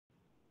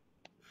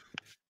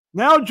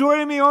Now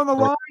joining me on the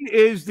line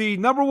is the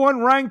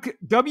 #1 ranked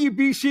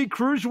WBC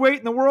Cruiserweight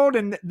in the world,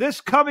 and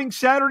this coming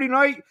Saturday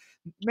night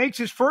makes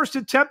his first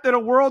attempt at a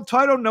world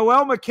title.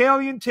 Noel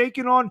Mikaelian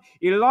taking on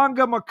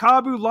Ilunga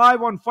Makabu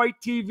live on Fight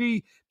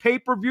TV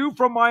pay-per-view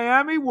from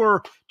Miami. We're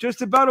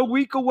just about a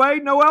week away.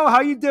 Noel,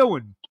 how you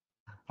doing?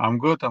 I'm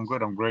good. I'm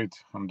good. I'm great.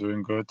 I'm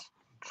doing good.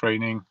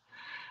 Training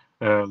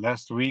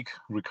last week,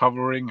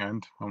 recovering,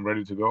 and I'm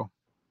ready to go.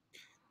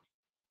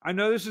 I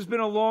know this has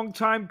been a long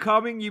time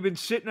coming. You've been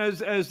sitting as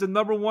the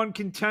 #1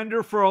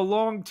 contender for a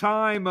long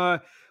time.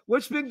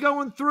 What's been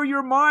going through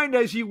your mind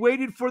as you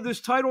waited for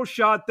this title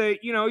shot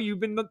that you've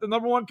been the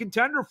 #1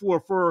 contender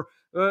for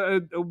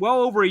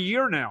well over a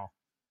year now?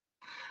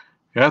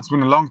 Yeah, it's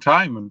been a long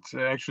time, and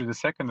actually the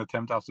second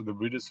attempt after the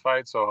British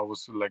fight. So I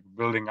was like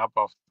building up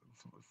after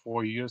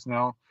 4 years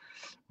now,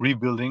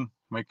 rebuilding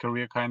my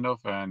career kind of,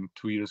 and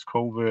 2 years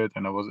COVID,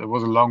 and it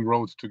was a long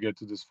road to get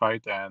to this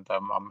fight, and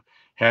I'm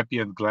happy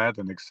and glad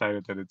and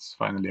excited that it's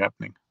finally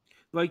happening.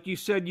 Like you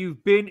said,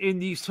 you've been in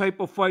these type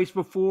of fights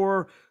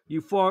before.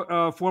 You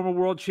fought former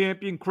world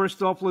champion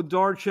Christoph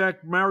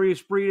Wlodarczyk,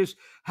 Marius Briedis.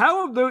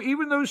 How have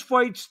even those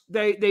fights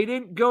they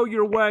didn't go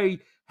your way?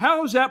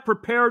 How has that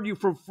prepared you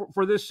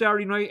for this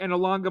Saturday night and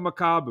Ilunga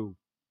Makabu?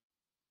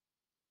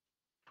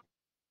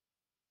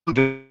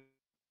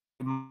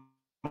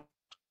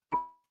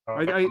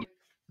 I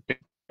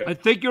I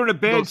think you're in a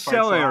bad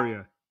cell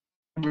area.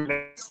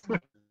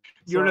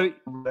 You're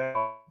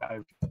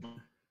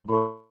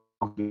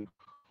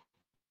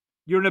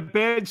in a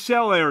bad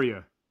cell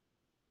area.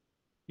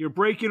 You're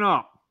breaking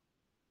up.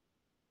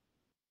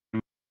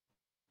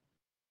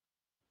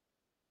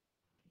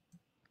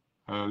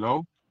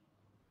 Hello?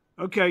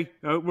 Okay,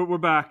 we're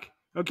back.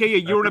 Okay, yeah,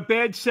 you're in a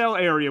bad cell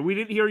area. We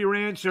didn't hear your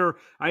answer.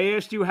 I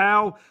asked you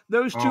how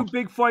those two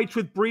big fights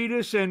with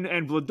Briedis and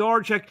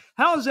Wlodarczyk,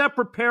 how has that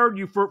prepared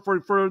you for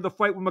the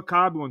fight with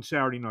Makabu on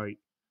Saturday night?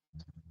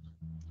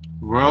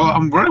 Well,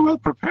 I'm very well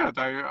prepared.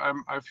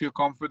 I feel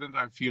confident.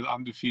 I feel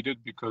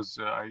undefeated because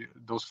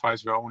those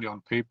fights were only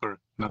on paper,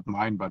 not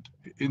mine, but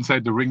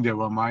inside the ring they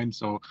were mine.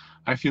 So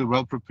I feel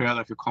well prepared.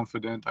 I feel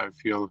confident. I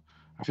feel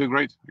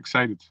great,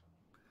 excited.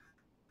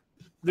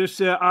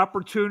 This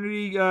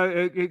opportunity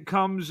it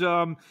comes.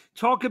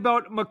 Talk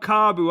about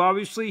Makabu.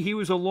 Obviously, he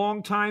was a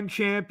longtime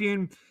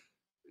champion.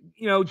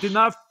 Did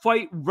not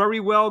fight very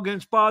well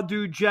against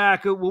Badu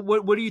Jack.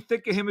 What do you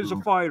think of him as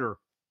a fighter?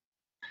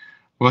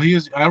 Well,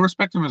 I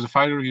respect him as a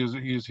fighter.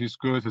 He's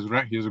good.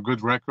 He has a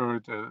good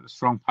record.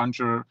 Strong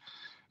puncher,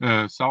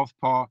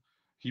 southpaw.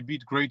 He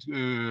beat good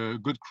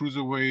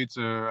cruiserweights.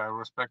 I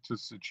respect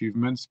his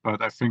achievements,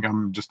 but I think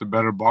I'm just a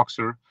better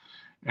boxer.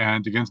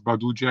 And against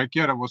Badu Jack,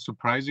 yeah, that was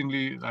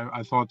surprisingly.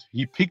 I thought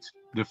he picked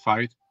the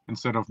fight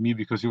instead of me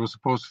because he was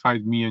supposed to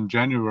fight me in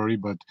January,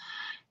 but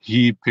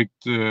he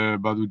picked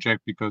Badu Jack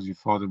because he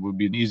thought it would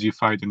be an easy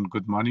fight and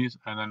good money,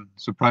 and then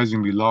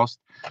surprisingly lost.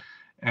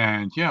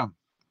 And yeah,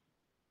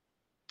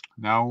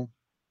 now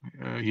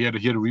he had a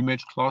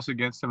rematch clause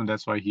against him, and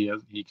that's why he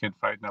can't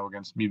fight now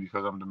against me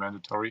because I'm the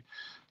mandatory.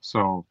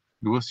 So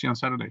we will see on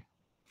Saturday.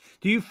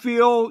 Do you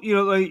feel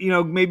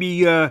maybe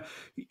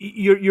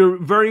you're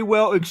very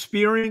well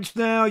experienced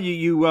now?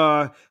 You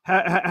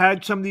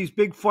had some of these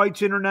big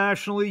fights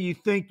internationally. You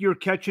think you're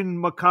catching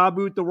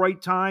Makabu at the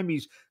right time?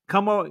 He's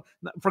come off.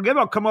 Forget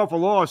about come off a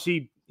loss.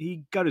 He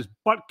got his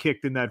butt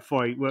kicked in that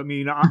fight. I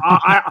mean,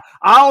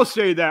 I'll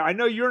say that. I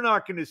know you're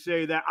not going to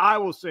say that. I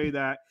will say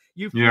that.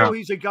 You feel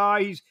he's a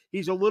guy.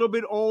 He's a little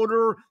bit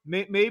older.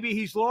 Maybe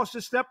he's lost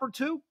a step or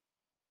two.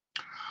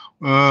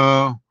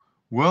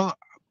 Well,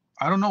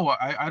 I don't know.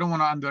 I don't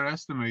want to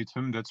underestimate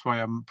him. That's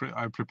why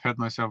I prepared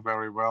myself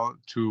very well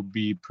to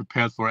be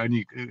prepared for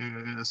any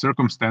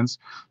circumstance.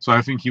 So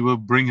I think he will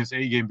bring his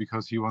A game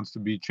because he wants to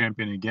be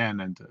champion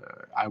again, and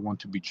I want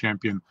to be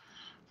champion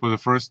for the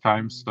first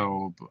time.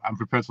 So I'm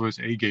prepared for his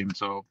A game.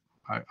 So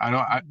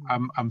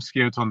I'm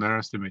scared to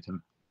underestimate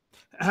him.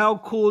 How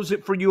cool is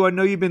it for you? I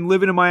know you've been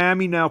living in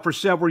Miami now for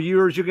several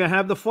years. You're gonna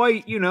have the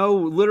fight,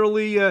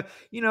 literally,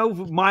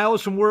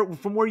 miles from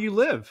where you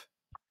live.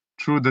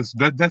 True,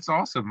 that's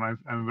awesome.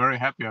 I'm very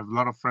happy. I have a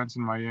lot of friends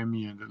in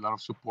Miami and a lot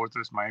of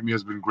supporters. Miami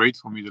has been great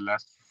for me the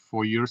last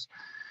 4 years,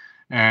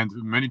 and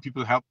many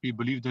people helped me,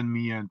 believed in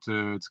me, and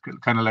it's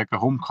kind of like a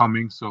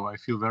homecoming. So I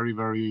feel very,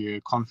 very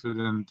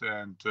confident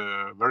and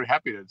very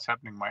happy that it's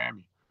happening in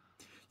Miami.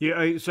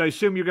 Yeah, so I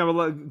assume you're gonna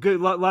have a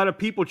lot of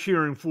people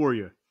cheering for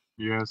you.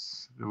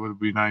 Yes, it would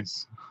be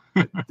nice.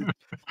 It's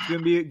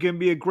gonna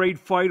be a great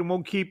fight, and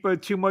won't keep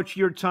too much of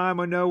your time.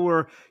 I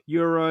know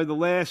you're the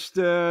last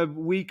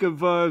week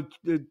of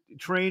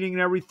training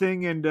and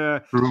everything. And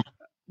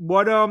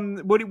what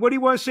do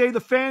you want to say to the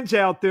fans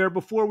out there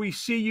before we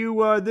see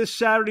you this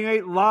Saturday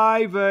night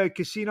live,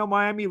 Casino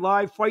Miami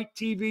live Fight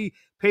TV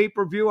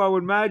pay-per-view? I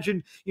would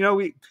imagine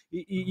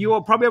you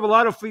will probably have a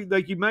lot of,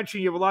 like you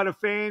mentioned, you have a lot of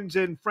fans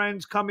and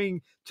friends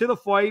coming to the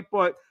fight,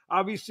 but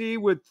obviously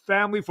with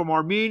family from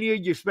Armenia,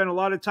 you spent a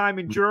lot of time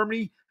in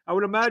Germany. I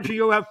would imagine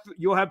you'll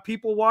have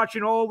people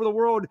watching all over the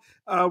world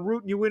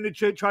rooting you in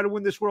to try to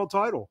win this world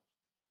title.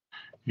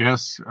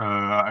 Yes,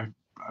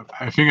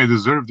 I think I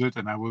deserved it,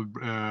 and I will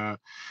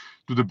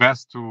do the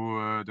best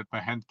to that my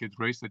hand get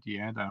raised at the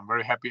end. I'm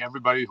very happy.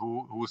 Everybody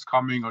who is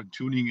coming or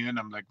tuning in,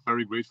 I'm like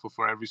very grateful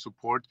for every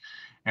support.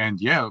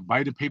 And yeah,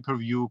 buy the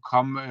pay-per-view.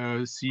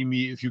 Come see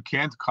me. If you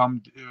can't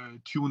come,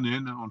 tune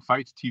in on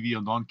Fight TV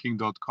on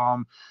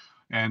DonKing.com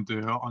and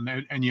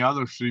on any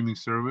other streaming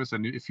service.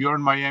 And if you're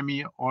in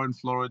Miami or in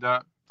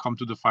Florida, come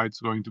to the fight.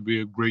 It's going to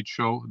be a great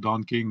show.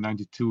 Don King,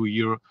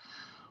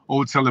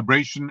 92-year-old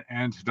celebration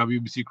and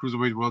WBC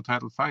Cruiserweight World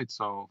Title fight.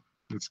 So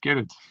let's get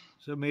it.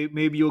 So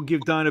maybe you'll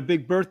give Don a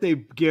big birthday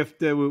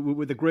gift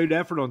with a great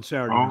effort on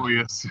Saturday night. Oh,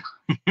 yes.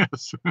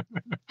 Yes.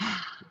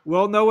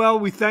 Well, Noel,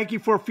 we thank you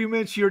for a few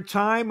minutes of your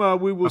time.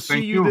 We will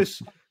see you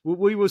this.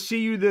 We will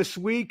see you this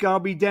week. I'll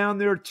be down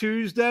there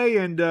Tuesday,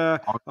 and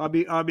I'll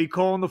be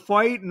calling the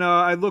fight. And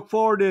I look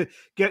forward to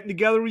getting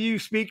together with you,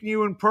 speaking to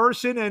you in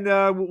person, and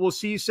we'll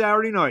see you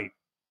Saturday night.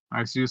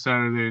 I see you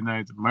Saturday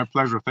night. My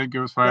pleasure. Thank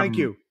you for having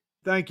me.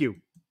 Thank you.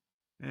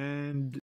 And